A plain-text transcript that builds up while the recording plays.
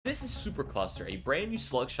this is Supercluster, a brand new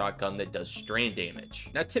slug shotgun that does strand damage.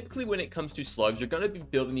 Now, typically when it comes to slugs, you're going to be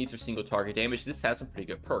building these for single target damage. This has some pretty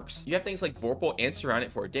good perks. You have things like Vorpal and Surround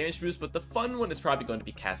It for a damage boost, but the fun one is probably going to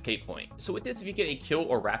be Cascade Point. So with this, if you get a kill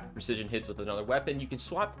or rapid precision hits with another weapon, you can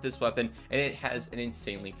swap to this weapon and it has an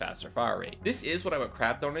insanely faster fire rate. This is what I would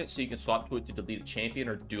craft on it, so you can swap to it to delete a champion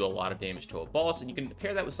or do a lot of damage to a boss, and you can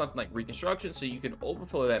pair that with something like Reconstruction, so you can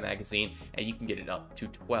overflow that magazine and you can get it up to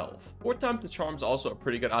 12. 4 times the charm is also a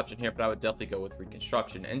pretty good option here, but I would definitely go with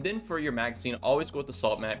Reconstruction. And then for your magazine, always go with the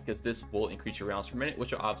Salt Mat, because this will increase your rounds per minute,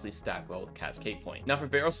 which will obviously stack well with Cascade Point. Now for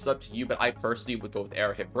barrels, it's up to you, but I personally would go with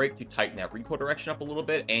Arrow Hit Break to tighten that recoil direction up a little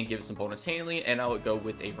bit and give it some bonus handling, and I would go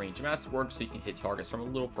with a Range Masterwork so you can hit targets from a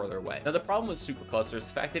little further away. Now the problem with Supercluster is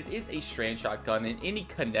the fact that it is a strand shotgun, and any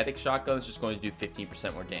kinetic shotgun is just going to do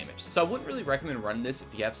 15% more damage. So I wouldn't really recommend running this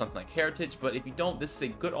if you have something like Heritage, but if you don't, this is a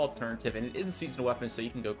good alternative, and it is a seasonal weapon, so you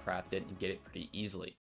can go craft it and get it pretty easily.